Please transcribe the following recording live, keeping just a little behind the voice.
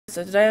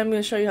So today I'm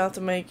going to show you how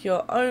to make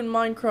your own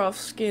Minecraft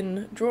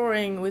skin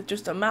drawing with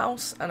just a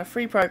mouse and a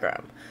free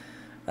program.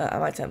 And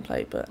my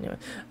template, but anyway.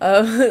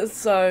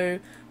 So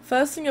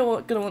first thing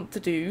you're going to want to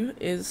do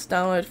is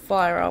download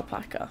Fire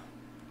Alpaca,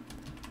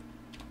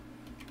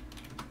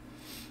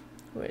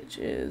 which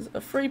is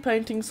a free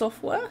painting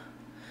software.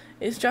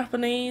 It's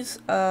Japanese,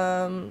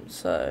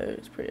 so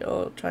it's pretty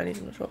old, Chinese,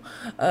 I'm not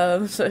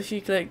sure. So if you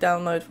click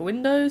download for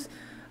Windows,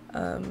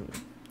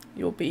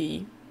 you'll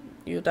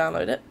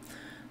download it.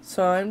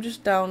 So I'm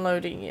just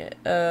downloading it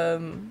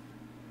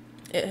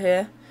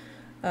here.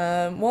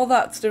 While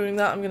that's doing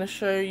that, I'm going to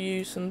show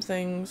you some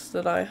things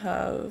that I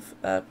have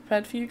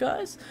prepared for you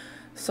guys.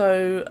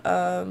 So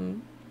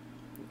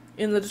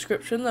in the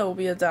description there will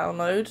be a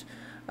download.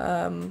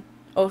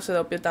 Also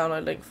there'll be a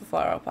download link for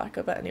Fire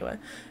Alpaca, but anyway,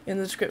 in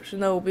the description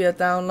there will be a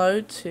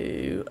download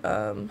to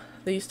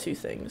these two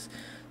things.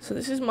 So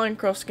this is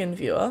Minecraft Skin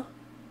Viewer.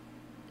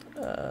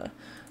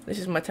 This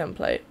is my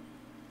template.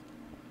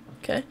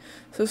 Okay,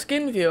 so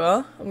Skin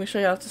Viewer, I'm going to show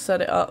you how to set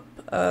it up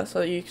so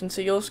that you can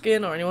see your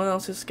skin or anyone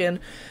else's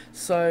skin,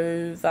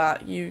 so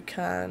that you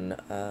can,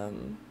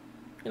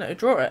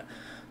 draw it.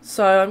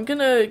 So I'm going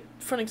to,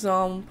 for an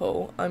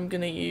example, I'm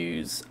going to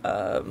use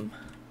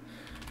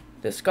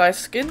this guy's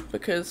skin,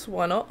 because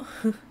why not?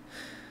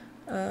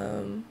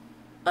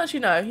 Actually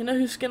no, you know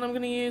whose skin I'm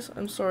going to use?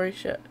 I'm sorry,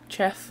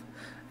 Chef.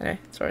 Anyway,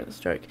 sorry, that's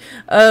a joke.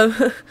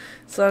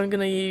 So I'm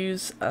going to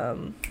use,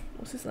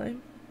 what's his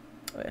name?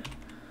 Oh yeah.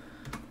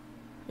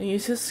 And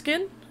use his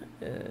skin.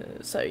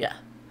 So yeah,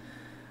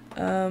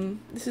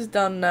 this is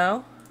done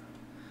now.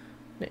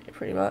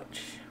 Pretty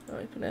much. I'll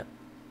open it.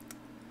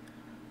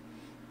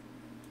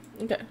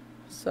 Okay,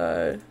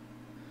 so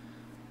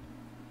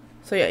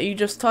yeah, you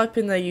just type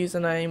in their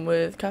username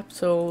with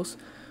capitals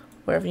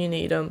wherever you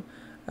need them,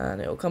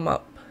 and it will come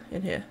up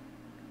in here.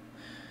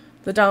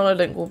 The download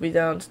link will be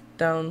down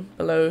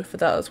below for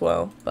that as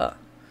well. But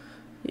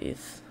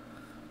yes,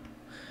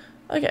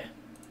 okay.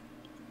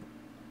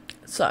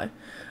 So.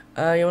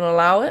 You want to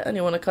allow it, and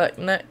you want to click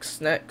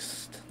next,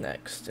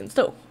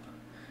 install.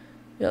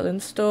 You'll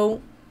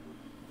install.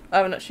 I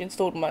haven't actually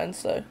installed mine,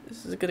 so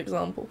this is a good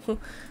example.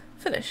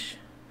 Finish.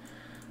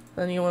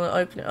 Then you want to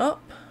open it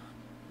up.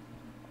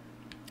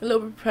 A little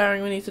bit of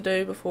preparing we need to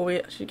do before we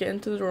actually get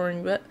into the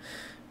drawing bit,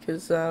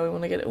 because we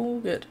want to get it all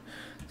good.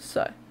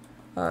 So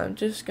I'm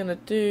just going to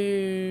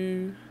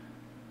do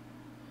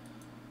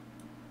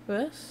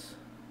this.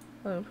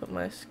 I'm going to put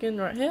my skin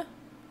right here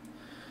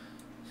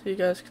so you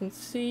guys can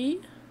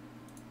see.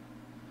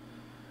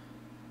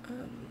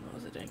 What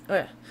was it doing? Oh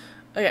yeah.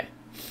 Okay.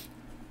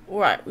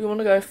 Right, we want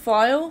to go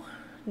File,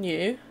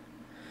 New,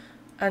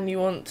 and you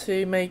want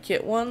to make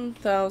it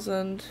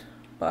 1000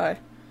 by...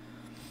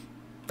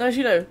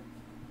 Actually no,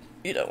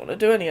 you don't want to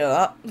do any of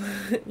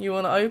that. You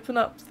want to open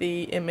up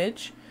the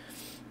image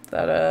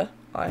that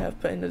I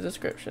have put in the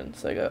description.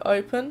 So go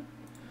Open,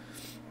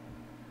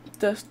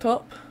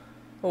 Desktop,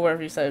 or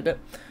wherever you saved it,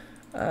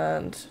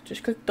 and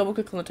just double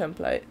click on the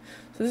template.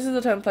 So this is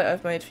the template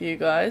I've made for you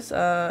guys.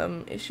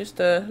 It's just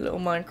a little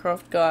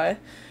Minecraft guy,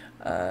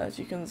 as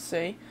you can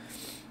see,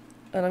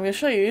 and I'm going to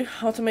show you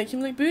how to make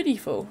him look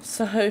beautiful.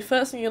 So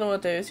first thing you're going to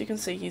want to do is, you can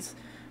see he's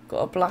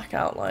got a black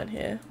outline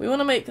here. We want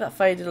to make that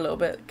faded a little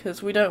bit,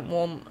 because we don't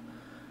want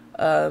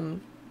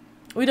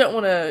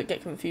to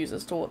get confused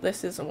as to what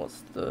this is and what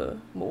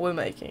we're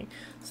making.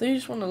 So you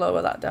just want to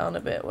lower that down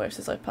a bit where it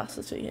says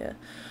opacity here.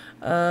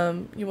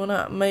 You want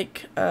to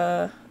make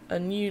a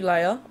new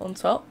layer on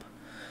top.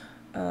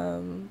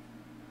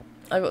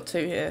 I've got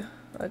two here.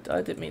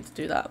 I didn't mean to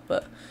do that,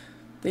 but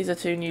these are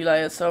two new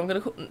layers. So I'm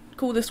going to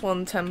call this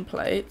one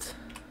template,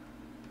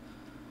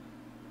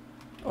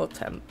 or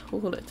temp. We'll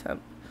call it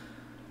temp.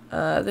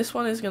 This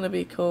one is going to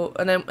be called,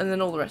 and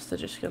then all the rest are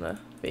just going to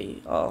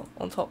be our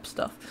on top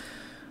stuff.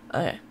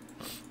 Okay.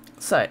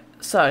 So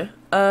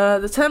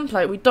the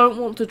template, we don't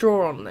want to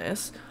draw on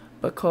this,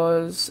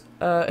 because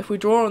if we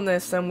draw on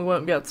this, then we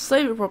won't be able to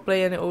save it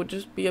properly, and it will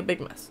just be a big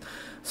mess.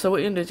 So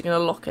what you're going to do is you're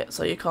going to lock it,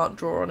 so you can't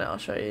draw on it. I'll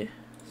show you.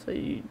 So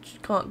you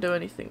can't do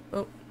anything.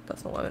 Oh,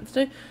 that's not what I meant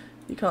to do.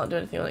 You can't do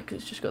anything on it because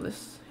it's just got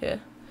this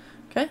here.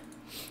 Okay.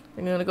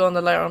 I'm going to go on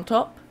the layer on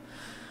top.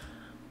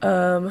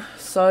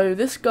 So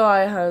this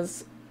guy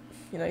has,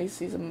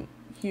 he's a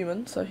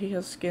human, so he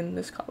has skin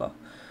this colour.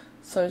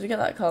 So to get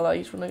that colour,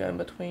 you just want to go in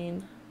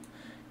between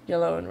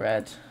yellow and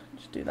red.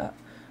 Just do that.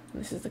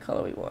 And this is the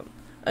colour we want.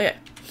 Okay.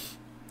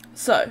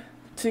 So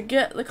to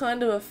get the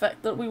kind of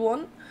effect that we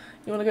want,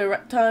 you want to go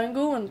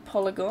rectangle and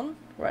polygon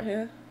right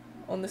here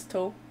on this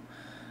tool,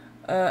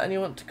 and you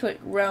want to click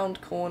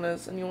round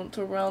corners, and you want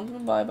to round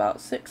them by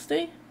about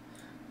 60,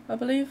 I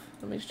believe.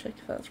 Let me just check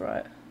if that's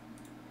right.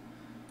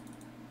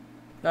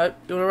 Nope,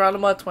 you want to round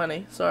them by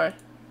 20. Sorry,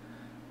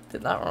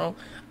 did that wrong.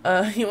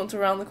 You want to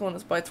round the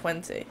corners by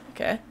 20.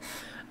 Okay.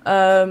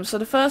 So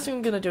the first thing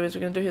we're going to do is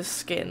we're going to do his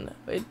skin.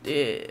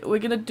 We're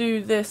going to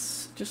do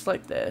this just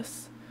like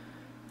this,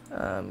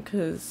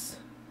 because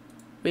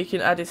we can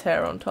add his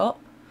hair on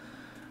top.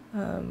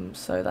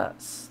 So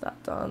that's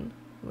that done.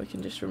 We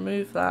can just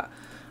remove that.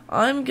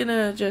 I'm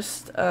gonna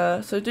just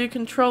so do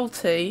Control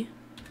T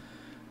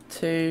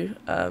to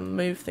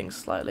move things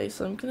slightly.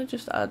 So I'm gonna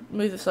just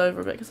move this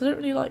over a bit because I don't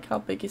really like how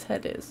big his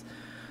head is.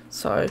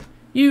 So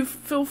you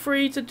feel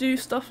free to do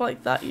stuff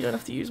like that. You don't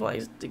have to use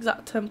my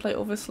exact template,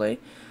 obviously,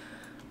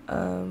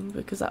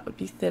 because that would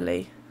be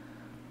silly.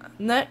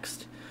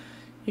 Next,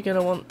 you're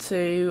gonna want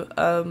to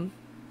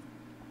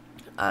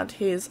add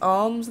his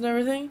arms and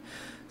everything.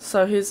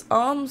 So his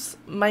arms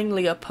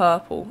mainly are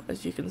purple,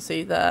 as you can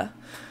see there,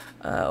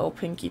 or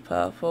pinky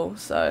purple.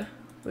 So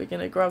we're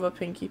gonna grab a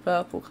pinky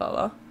purple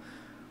colour,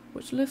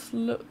 which this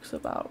looks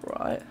about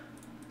right.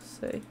 Let's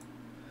see,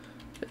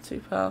 a bit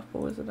too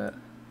purple, isn't it?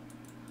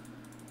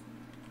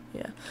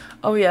 Yeah.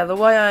 Oh yeah, the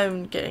way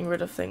I'm getting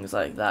rid of things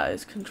like that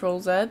is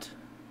Control Z.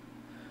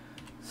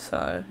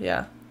 So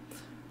yeah.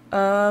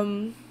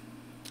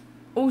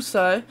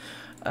 Also,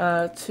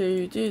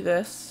 to do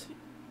this,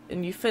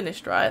 and you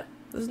finished, right?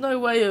 There's no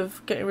way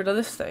of getting rid of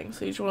this thing,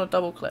 so you just want to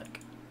double click.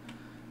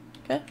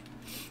 Okay?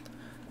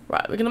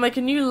 Right, we're going to make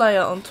a new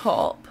layer on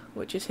top,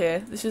 which is here.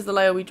 This is the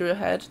layer we drew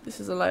ahead. This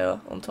is a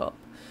layer on top.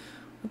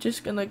 We're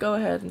just going to go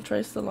ahead and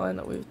trace the line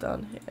that we've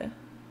done here.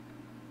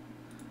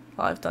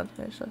 I've done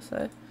here, should I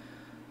say.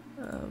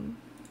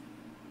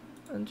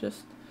 And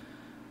just...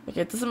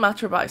 Okay, it doesn't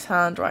matter about his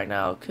hand right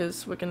now,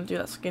 because we're going to do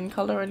that skin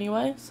colour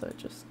anyway, so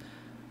just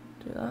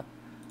do that.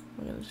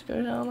 We're going to just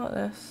go down like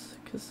this,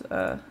 because,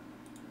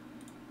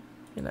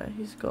 you know,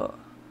 he's got...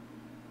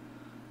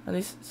 And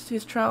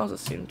his trousers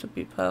seem to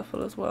be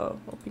purple as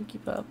well, or pinky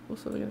purple,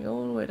 so we're going to go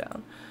all the way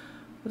down.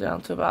 We're down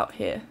to about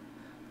here.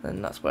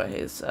 And that's where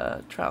his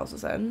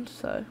trousers end,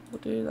 so we'll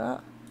do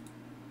that.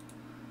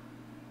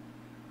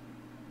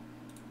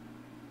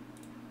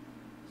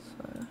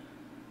 So...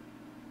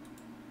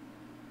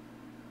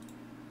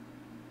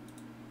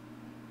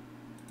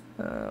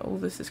 all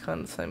this is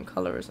kind of the same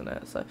colour, isn't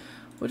it? So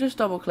we'll just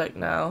double click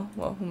now,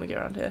 well, when we get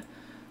around here,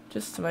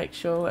 just to make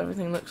sure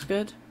everything looks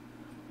good.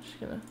 Just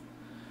gonna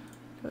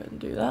go ahead and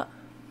do that.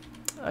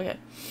 Okay,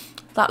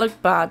 that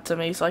looked bad to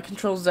me, so I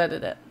Control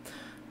Z'd it.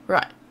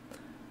 Right,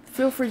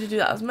 feel free to do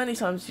that as many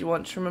times as you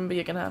want. Just remember,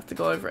 you're gonna have to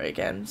go over it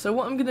again. So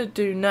what I'm gonna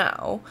do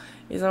now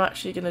is I'm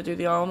actually gonna do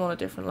the arm on a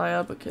different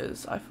layer,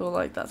 because I feel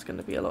like that's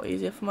gonna be a lot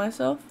easier for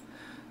myself.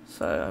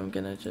 So I'm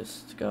gonna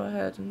just go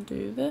ahead and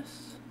do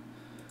this.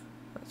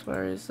 That's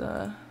where his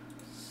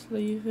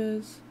sleeve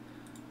is.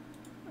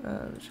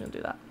 I'm just going to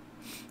do that.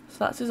 So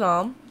that's his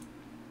arm.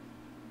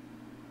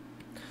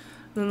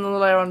 And then the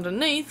layer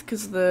underneath,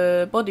 because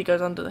the body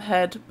goes under the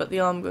head, but the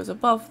arm goes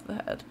above the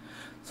head.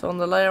 So on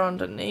the layer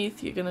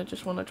underneath, you're going to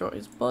just want to draw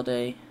his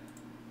body.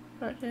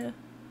 Right here.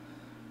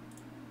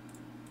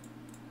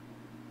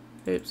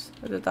 Oops,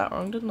 I did that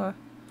wrong, didn't I?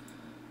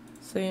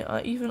 See,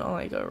 even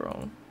I go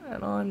wrong.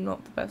 And I'm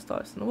not the best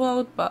artist in the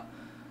world, but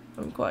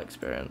I'm quite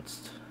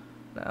experienced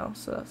now,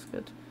 so that's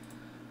good.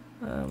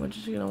 We're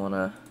just going to want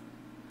to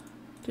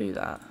do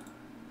that.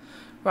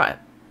 Right,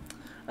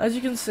 as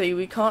you can see,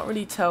 we can't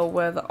really tell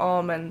where the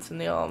arm ends and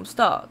the arm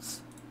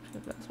starts.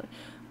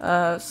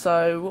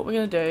 So what we're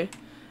going to do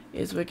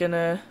is we're going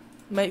to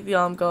make the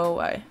arm go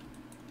away,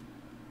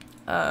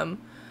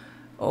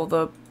 or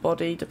the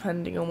body,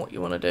 depending on what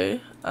you want to do.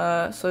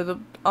 So the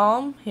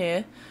arm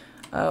here,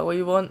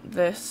 we want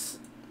this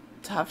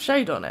to have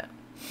shade on it.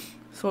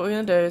 So what we're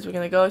going to do is we're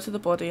going to go to the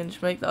body and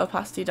just make the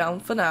opacity down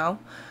for now,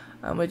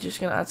 and we're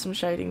just going to add some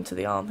shading to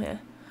the arm here.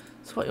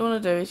 So what you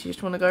want to do is you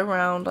just want to go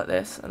around like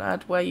this and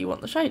add where you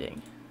want the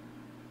shading.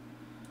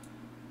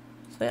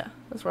 So yeah,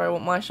 that's where I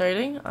want my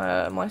shading.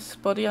 My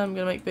body I'm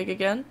going to make big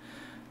again.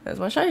 There's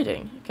my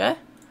shading, okay?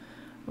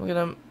 I'm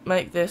going to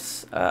make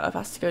this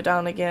opacity go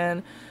down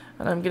again,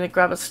 and I'm going to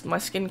grab my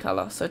skin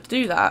colour. So to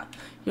do that,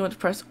 you want to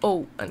press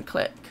Alt and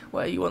click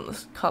where you want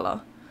the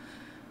colour.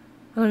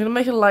 And I'm going to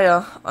make a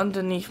layer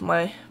underneath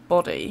my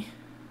body.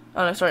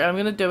 Oh no, sorry, I'm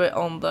going to do it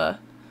on the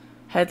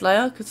head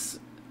layer, because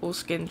all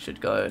skin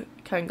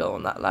can go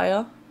on that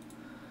layer.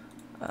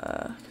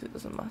 Because it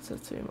doesn't matter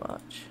too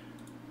much.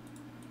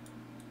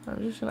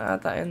 I'm just going to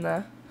add that in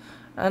there.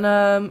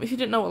 And if you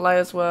didn't know what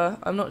layers were,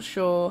 I'm not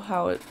sure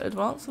how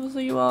advanced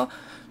obviously you are.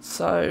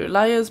 So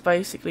layers,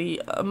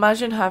 basically,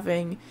 imagine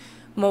having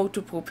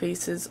multiple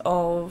pieces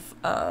of,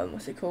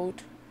 what's it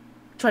called?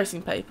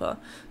 Tracing paper.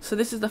 So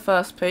this is the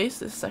first piece,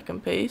 this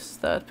second piece,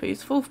 third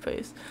piece, fourth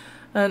piece.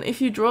 And if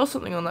you draw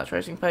something on that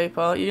tracing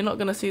paper, you're not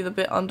going to see the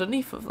bit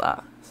underneath of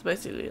that. So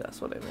basically that's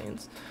what it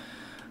means.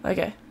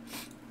 Okay,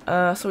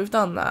 so we've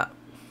done that.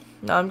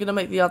 Now I'm going to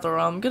make the other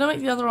arm. I'm going to make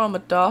the other arm a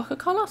darker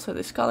colour, so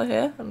this colour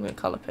here. I'm going to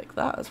colour pick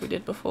that as we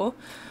did before.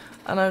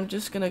 And I'm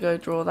just going to go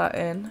draw that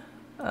in.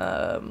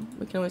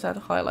 We can always add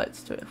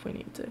highlights to it if we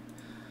need to.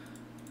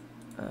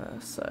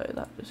 So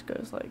that just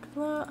goes like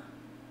that.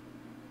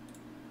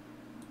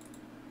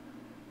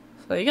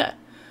 So there you go.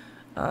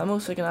 I'm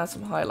also going to add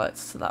some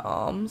highlights to that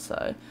arm.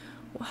 So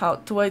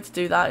the way to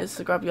do that is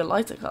to grab your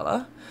lighter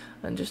colour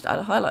and just add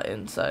a highlight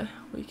in. So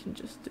we can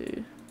just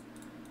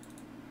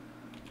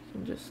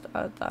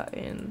add that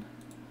in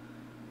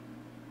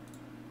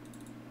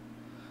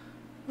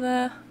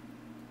there.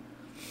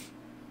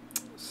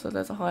 So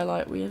there's a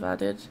highlight we've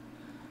added.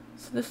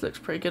 So this looks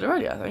pretty good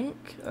already, I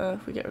think.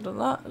 If we get rid of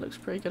that, it looks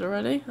pretty good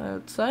already, I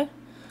would say.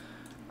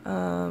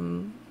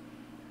 So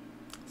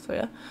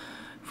yeah.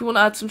 If we want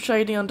to add some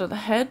shading under the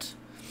head,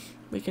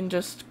 we can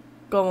just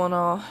go on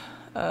our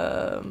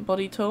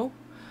body tool,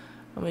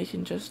 and we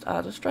can just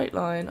add a straight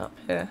line up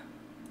here.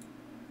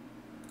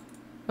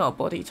 Not a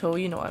body tool,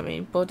 you know what I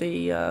mean,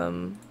 body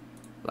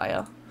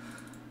layer.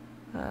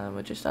 And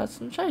we'll just add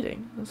some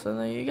shading, and so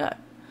there you go.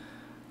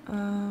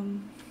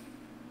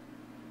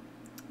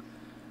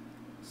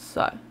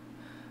 So,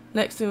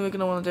 next thing we're going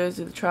to want to do is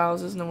do the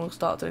trousers, and then we'll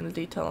start doing the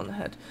detail on the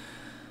head.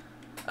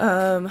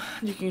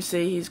 You can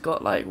see he's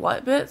got like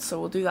white bits, so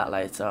we'll do that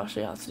later. I'll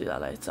show you how to do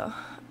that later.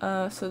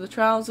 So the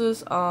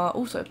trousers are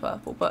also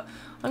purple, but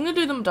I'm going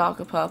to do them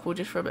darker purple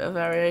just for a bit of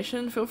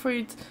variation. Feel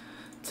free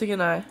to you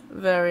know,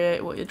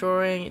 variate what you're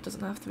drawing. It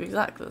doesn't have to be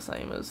exactly the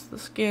same as the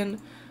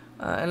skin,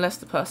 unless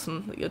the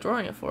person that you're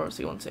drawing it for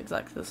obviously wants it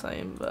exactly the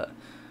same, but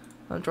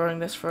I'm drawing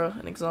this for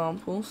an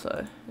example,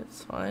 so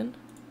it's fine.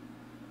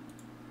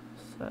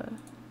 So,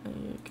 there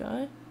you go.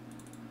 I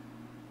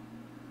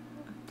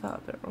did that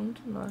a bit wrong,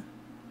 didn't I?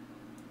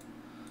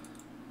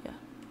 Yeah.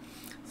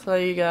 So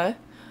there you go.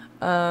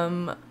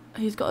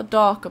 He's got a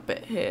darker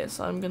bit here,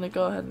 so I'm going to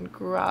go ahead and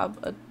grab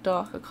a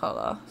darker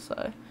colour.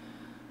 So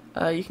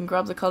you can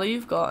grab the colour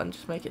you've got and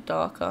just make it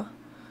darker.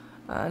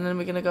 And then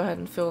we're going to go ahead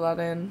and fill that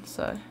in.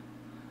 So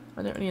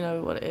I don't really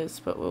know what it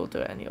is, but we'll do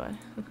it anyway.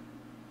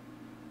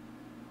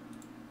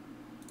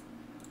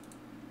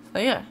 So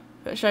yeah,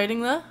 bit of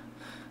shading there,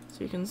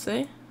 so you can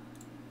see.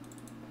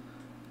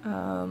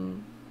 I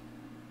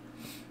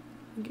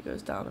think it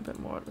goes down a bit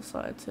more at the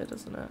sides here,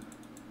 doesn't it?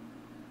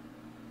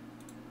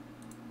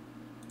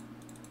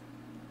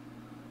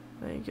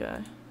 There you go.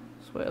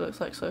 That's what it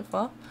looks like so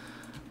far.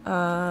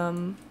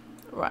 Right.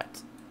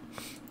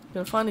 I'm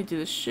going to finally do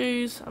the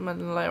shoes. I'm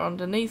adding a layer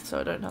underneath so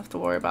I don't have to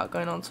worry about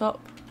going on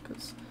top,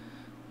 because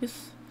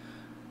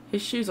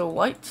his shoes are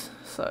white.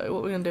 So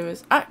what we're going to do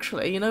is,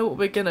 actually, you know what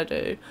we're going to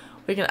do?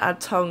 We're going to add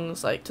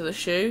tongues like to the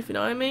shoe, if you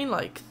know what I mean?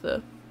 Like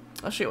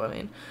I'll show you what I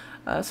mean.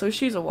 So his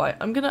shoes are white.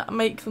 I'm going to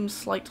make them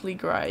slightly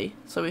grey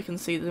so we can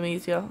see them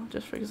easier,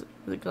 just for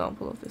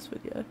example of this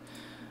video.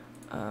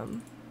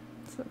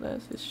 So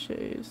there's his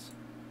shoes.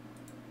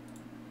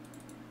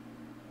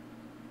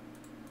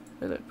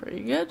 They look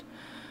pretty good.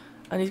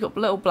 And he's got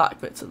little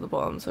black bits at the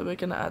bottom, so we're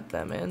going to add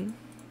them in.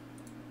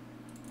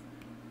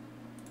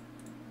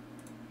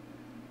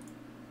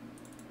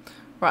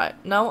 Right,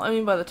 now what I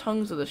mean by the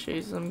tongues of the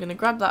shoes is I'm going to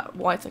grab that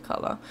whiter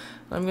colour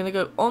and I'm going to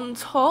go on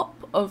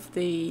top of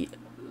the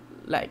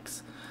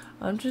legs.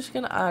 I'm just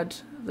going to add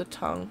the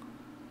tongue,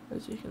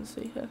 as you can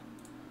see here.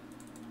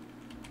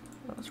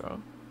 That's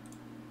wrong.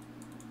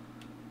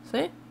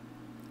 See? It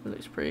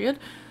looks pretty good.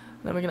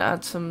 And then we're going to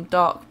add some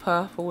dark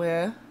purple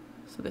here.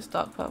 So this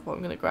dark purple I'm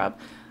going to grab.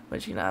 I'm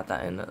just going to add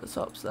that in at the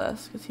tops there,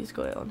 because he's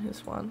got it on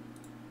his one.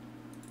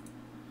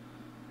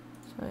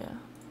 So yeah.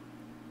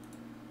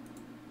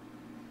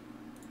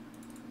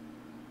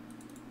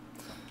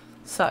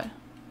 So,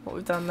 what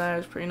we've done there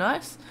is pretty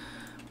nice.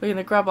 We're going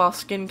to grab our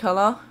skin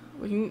colour.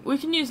 We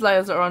can use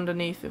layers that are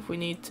underneath if we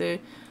need to.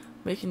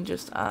 We can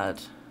just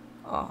add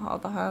our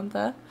other hand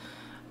there.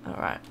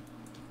 Alright.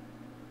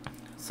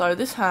 So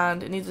this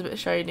hand, it needs a bit of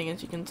shading,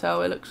 as you can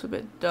tell. It looks a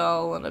bit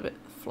dull and a bit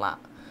flat.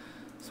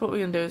 So what we're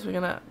going to do is we're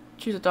going to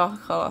choose a darker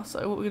colour. So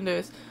what we're going to do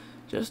is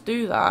just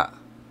do that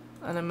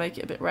and then make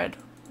it a bit red.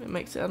 It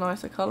makes it a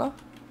nicer colour.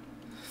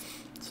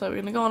 So we're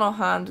going to go on our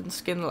hand and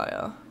skin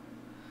layer.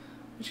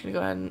 I'm just going to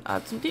go ahead and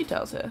add some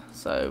details here.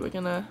 So we're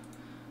going to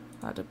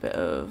add a bit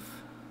of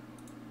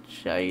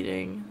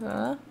shading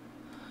there,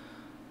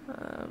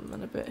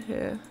 and a bit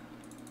here.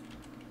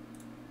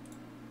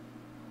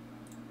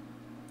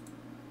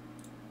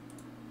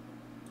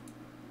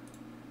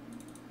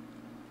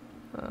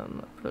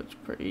 That looks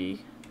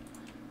pretty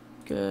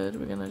good.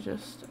 We're going to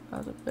just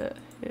add a bit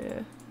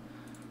here.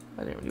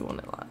 I didn't really want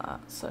it like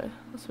that, so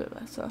that's a bit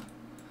better.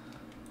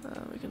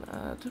 We're going to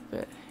add a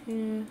bit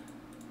here.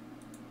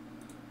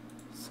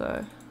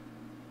 So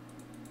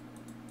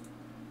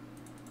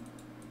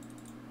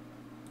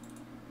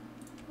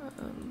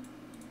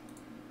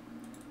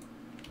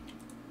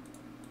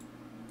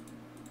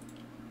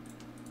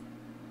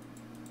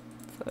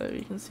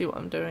you can see what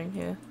I'm doing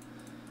here.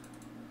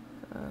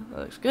 That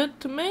looks good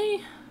to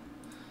me.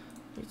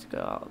 Need to go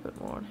out a bit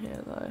more on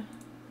here though.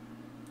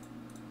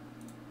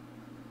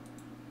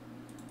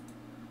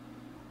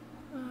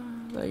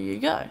 There you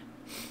go.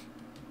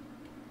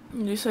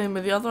 And do the same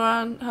with the other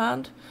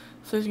hand.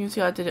 So as you can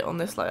see, I did it on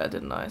this layer,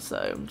 didn't I? So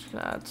I'm just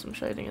going to add some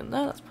shading in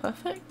there. That's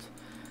perfect.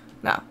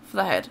 Now, for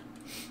the head.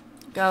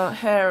 Got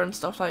hair and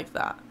stuff like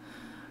that.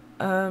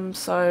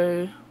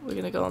 So we're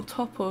going to go on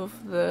top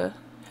of the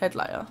head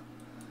layer.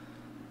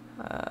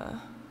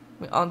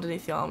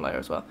 Underneath the arm layer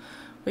as well.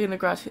 We're going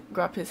to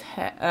grab his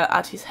hair,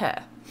 add his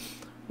hair.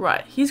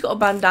 Right, he's got a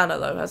bandana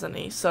though, hasn't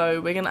he?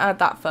 So we're going to add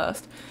that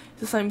first.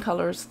 It's the same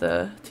colour as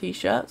the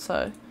t-shirt, so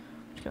I'm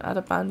just going to add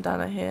a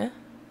bandana here.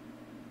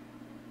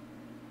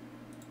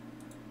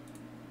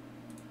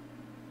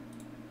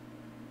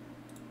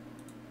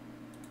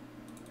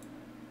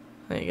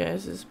 there you go,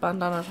 it's this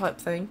bandana type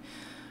thing.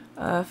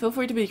 Feel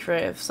free to be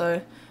creative.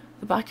 So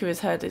the back of his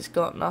head has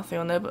got nothing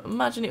on there, but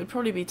imagine it would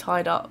probably be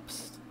tied up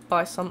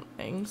by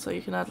something, so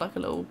you can add like a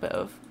little bit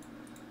of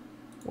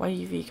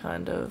wavy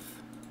kind of.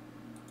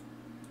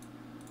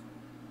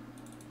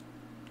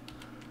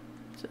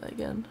 Do that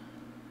again.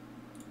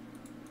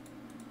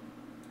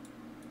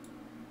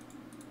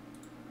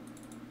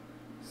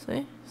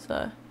 See?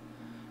 So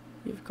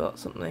you've got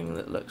something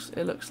that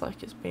looks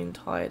like it's been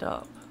tied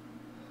up.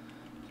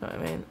 You know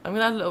what I mean? I'm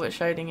gonna add a little bit of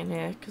shading in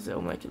here because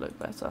it'll make it look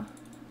better.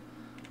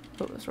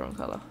 Oh, that's the wrong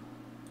colour.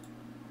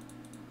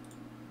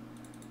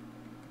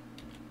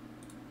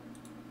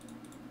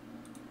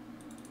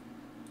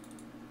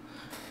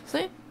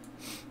 See?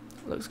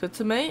 Looks good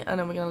to me.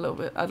 And then we're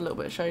gonna add a little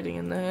bit of shading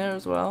in there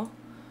as well.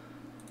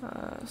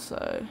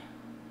 So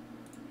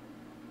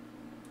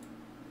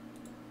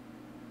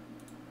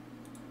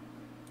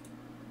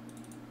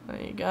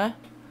there you go.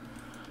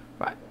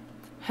 Right,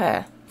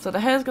 hair. So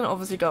the hair's going to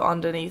obviously go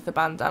underneath the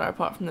bandana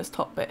apart from this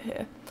top bit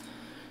here.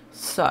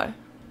 So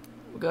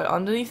we'll go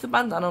underneath the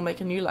bandana,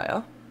 make a new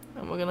layer,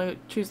 and we're going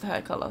to choose the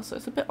hair colour. So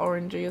it's a bit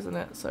orangey, isn't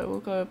it? So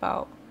we'll go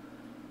about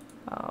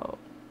let's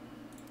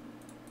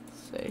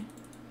see.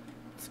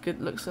 It's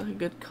good, looks like a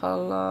good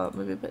colour,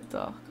 maybe a bit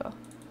darker.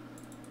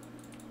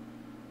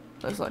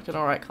 Looks like an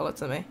alright colour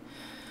to me.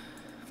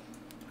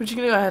 We're just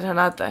going to go ahead and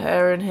add the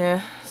hair in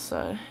here.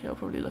 So it'll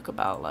probably look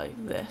about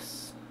like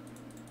this.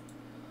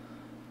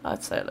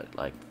 I'd say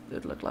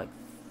it'd look like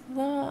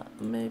that.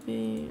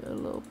 Maybe a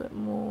little bit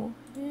more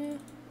here.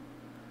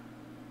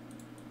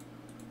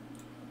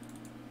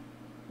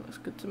 Looks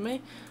good to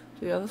me.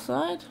 To the other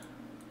side.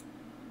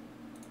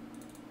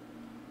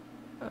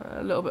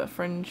 A little bit of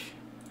fringe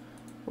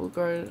will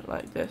grow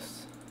like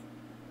this.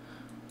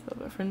 A little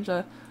bit of fringe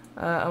there.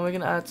 And we're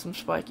going to add some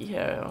spiky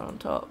hair on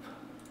top.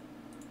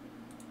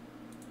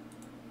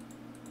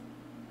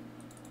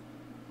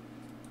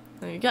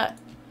 There you go.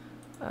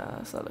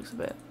 So that looks a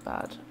bit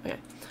bad. Okay.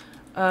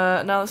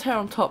 Now this hair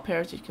on top here,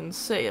 as you can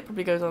see, it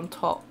probably goes on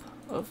top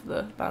of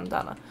the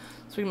bandana.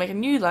 So we can make a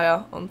new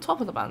layer on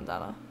top of the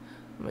bandana.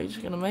 And we're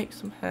just going to make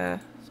some hair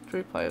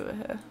droop over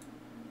here.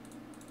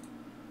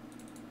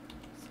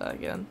 So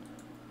again.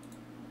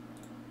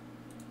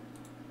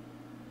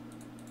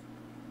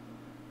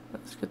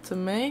 That's good to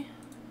me.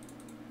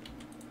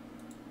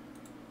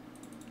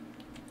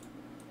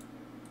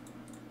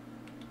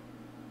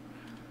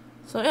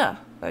 So yeah,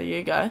 there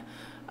you go.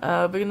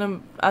 We're going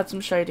to add some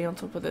shading on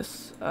top of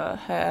this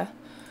hair.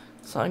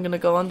 So I'm going to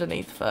go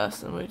underneath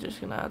first, and we're just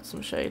going to add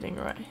some shading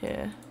right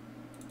here.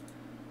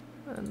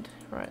 And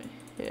right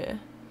here.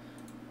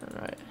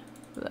 And right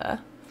there.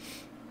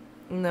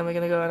 And then we're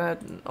going to go and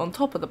add on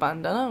top of the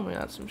bandana, and we're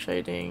going to add some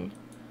shading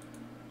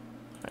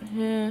right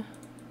here.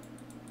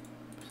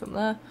 Some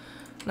there.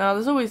 Now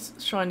there's always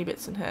shiny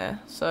bits in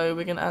here, so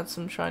we're going to add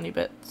some shiny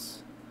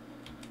bits.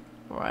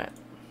 Right.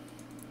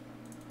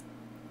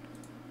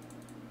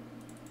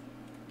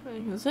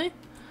 You can see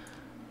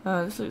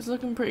this looks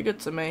looking pretty good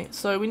to me.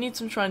 So we need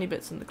some shiny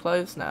bits in the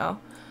clothes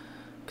now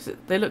because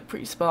they look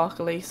pretty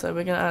sparkly, so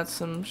we're going to add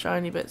some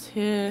shiny bits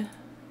here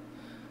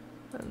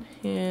and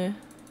here,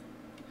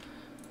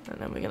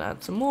 and then we're going to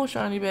add some more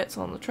shiny bits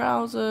on the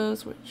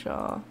trousers, which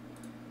are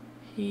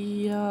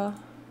here.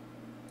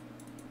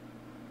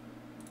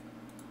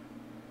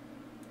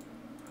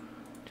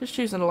 Just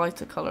choosing a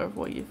lighter colour of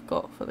what you've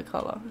got for the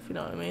colour, if you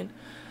know what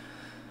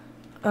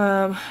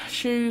I mean.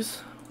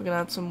 Shoes. We're going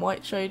to add some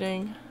white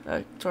shading,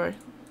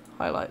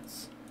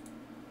 highlights.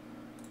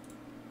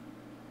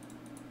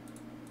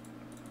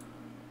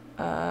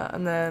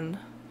 And then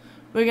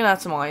we're going to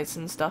add some eyes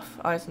and stuff,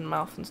 eyes and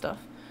mouth and stuff.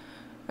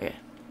 Okay.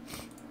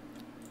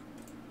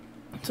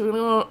 So we're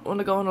going to want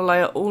to go on a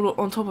layer all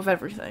on top of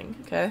everything,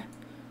 okay?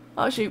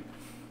 Actually,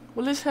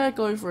 will his hair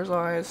go over his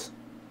eyes?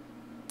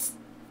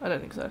 I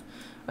don't think so.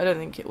 I don't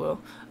think it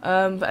will.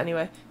 But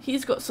anyway,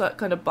 he's got some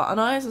kind of button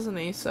eyes, hasn't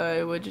he?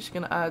 So we're just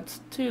going to add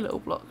 2 little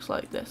blocks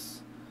like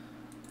this.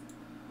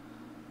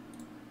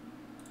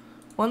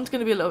 One's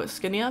going to be a little bit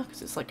skinnier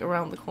because it's like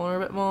around the corner a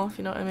bit more, if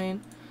you know what I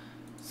mean.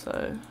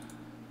 So,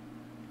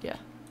 yeah.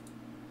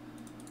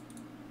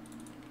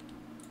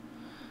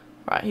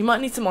 Right, he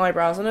might need some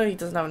eyebrows. I know he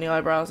doesn't have any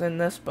eyebrows in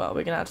this, but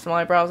we're going to add some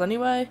eyebrows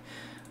anyway.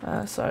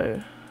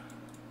 So...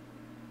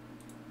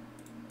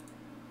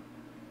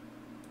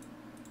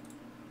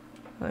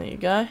 there you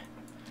go.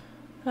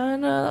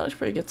 And that looks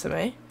pretty good to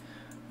me.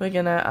 We're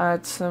going to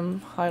add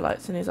some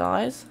highlights in his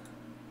eyes.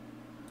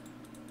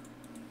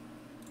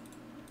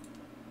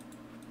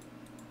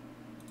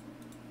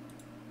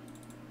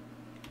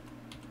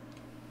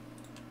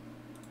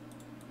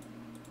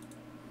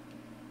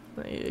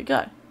 There you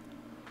go.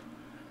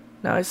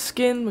 Now his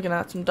skin, we're going to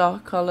add some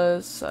dark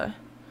colours. So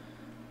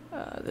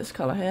this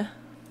colour here.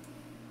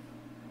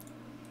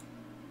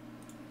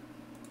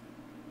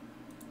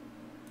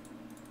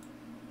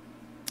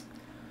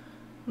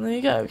 And there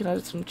you go, we can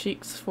add some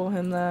cheeks for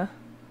him there.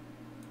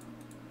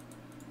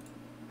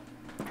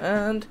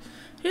 And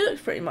he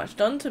looks pretty much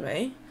done to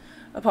me.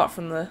 Apart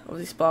from the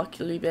obviously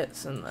sparkly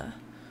bits and the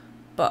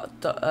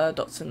but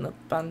dots in the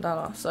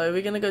bandana. So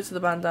we're going to go to the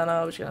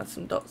bandana, we're just going to add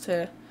some dots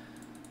here.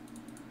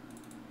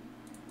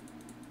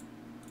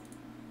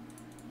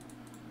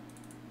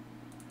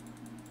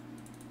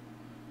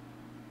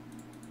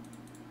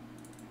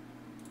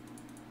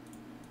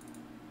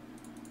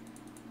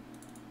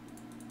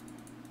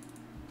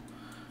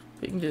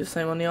 We can do the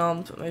same on the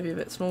arms, but maybe a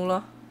bit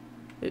smaller.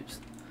 Oops.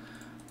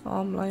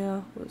 Arm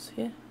layer was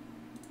here.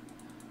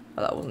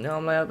 Oh, that wasn't the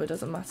arm layer, but it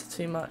doesn't matter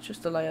too much.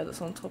 Just the layer that's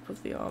on top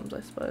of the arms,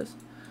 I suppose.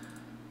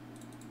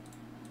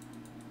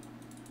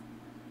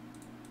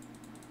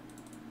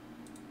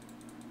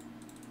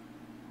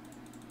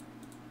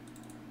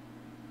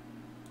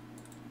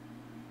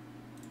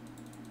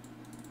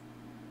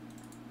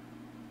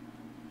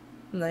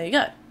 And there you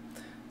go.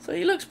 So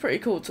he looks pretty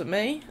cool to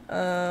me.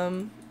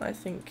 I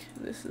think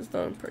this is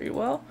done pretty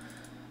well.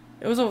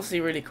 It was obviously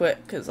really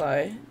quick because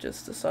I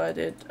just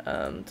decided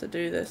to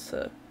do this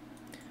at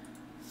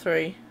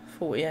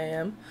 3:40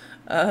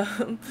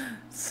 AM.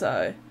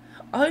 So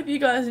I hope you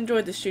guys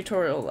enjoyed this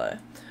tutorial though.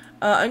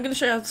 I'm going to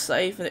show you how to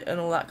save and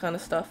all that kind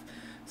of stuff.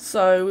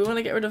 So we want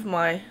to get rid of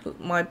my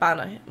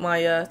banner, my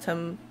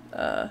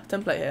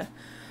template here.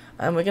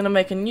 And we're going to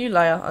make a new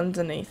layer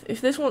underneath.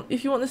 If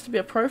you want this to be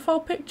a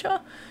profile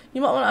picture, you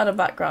might want to add a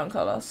background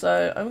color.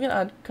 So I'm going to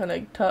add kind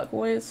of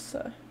turquoise.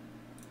 So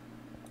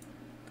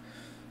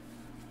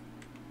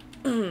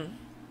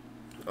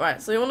right,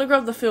 so you want to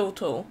grab the fill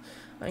tool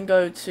and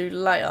go to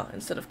layer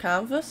instead of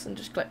canvas and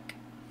just click.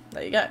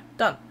 There you go,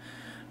 done.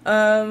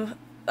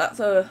 That's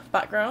a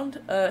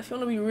background. If you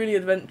want to be really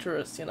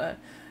adventurous, you know,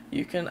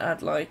 you can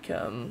add like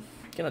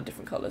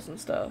different colors and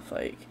stuff.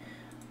 Like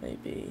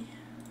maybe,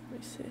 let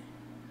me see.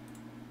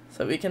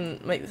 So we can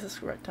make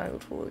this a rectangle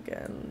tool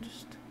again.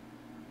 Just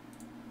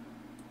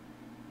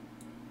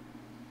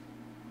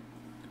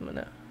a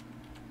minute.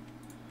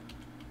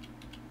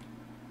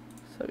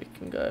 So we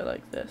can go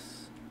like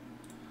this.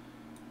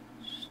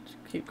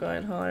 Just keep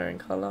going higher in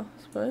colour,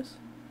 I suppose.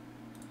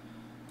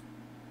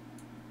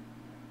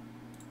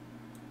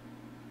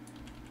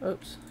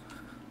 Oops.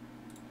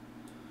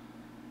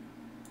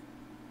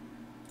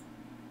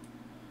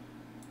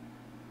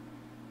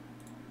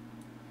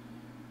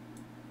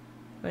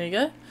 There you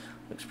go.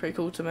 Looks pretty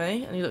cool to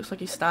me, and he looks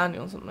like he's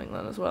standing on something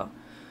then as well.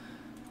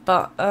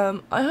 But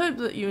I hope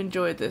that you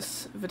enjoyed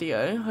this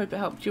video. Hope it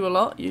helped you a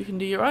lot. You can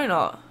do your own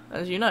art,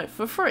 as you know,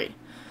 for free.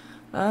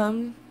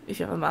 If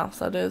you have a mouse,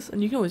 that is,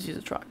 and you can always use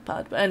a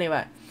trackpad. But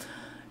anyway,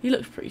 he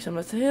looks pretty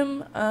similar to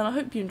him, and I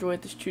hope you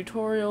enjoyed this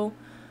tutorial.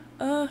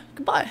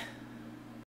 Goodbye.